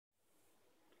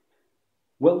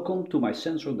Welcome to my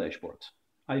sensor dashboard.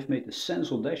 I've made a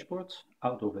sensor dashboard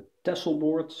out of a Tessel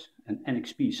board, an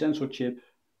NXP sensor chip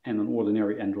and an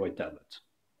ordinary Android tablet.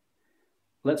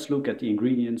 Let's look at the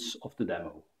ingredients of the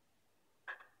demo.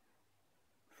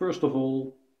 First of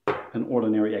all, an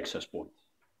ordinary access point.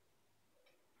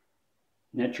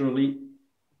 Naturally,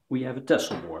 we have a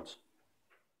Tessel board,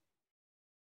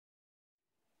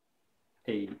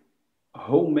 a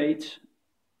homemade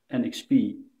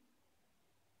NXP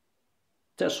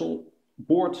Tessel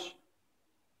board,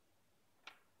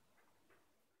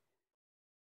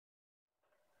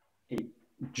 a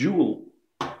dual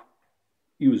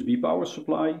USB power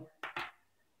supply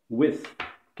with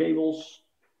cables,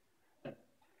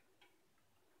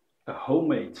 a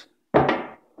homemade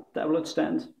tablet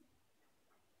stand,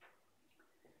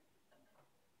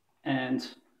 and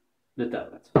the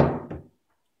tablet.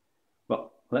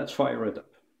 Well, let's fire it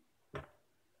up.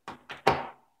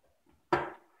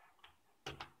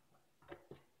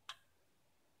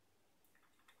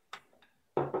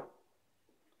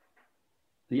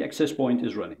 The access point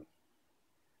is running.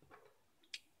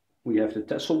 We have the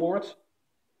Tessel board.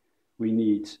 We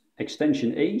need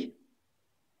extension A.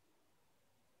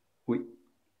 We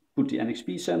put the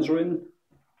NXP sensor in,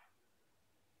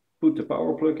 put the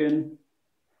power plug in,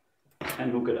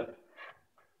 and hook it up.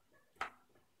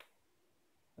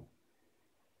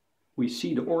 We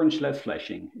see the orange LED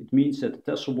flashing. It means that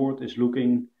the Tessel board is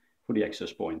looking for the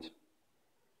access point.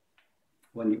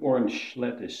 When the orange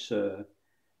LED is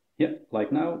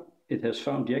like now, it has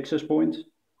found the access point.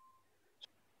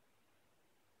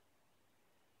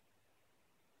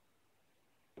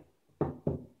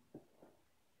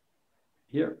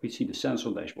 Here we see the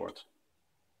sensor dashboard.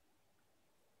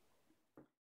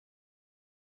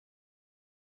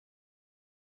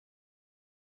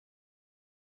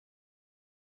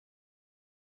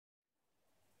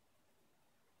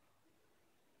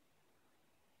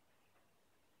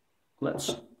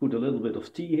 Let's put a little bit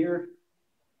of tea here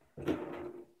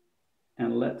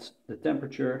and let the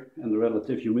temperature and the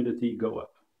relative humidity go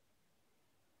up.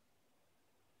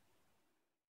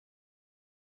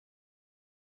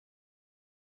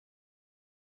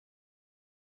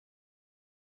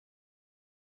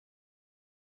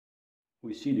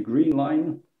 We see the green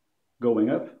line going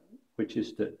up, which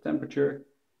is the temperature,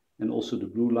 and also the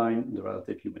blue line, the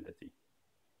relative humidity.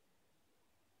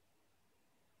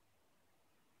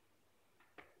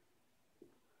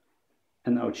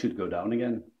 And now it should go down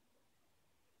again.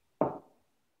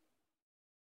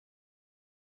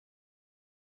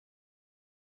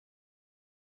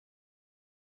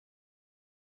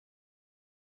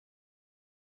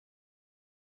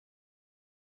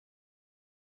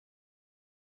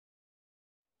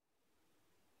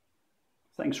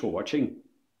 Thanks for watching.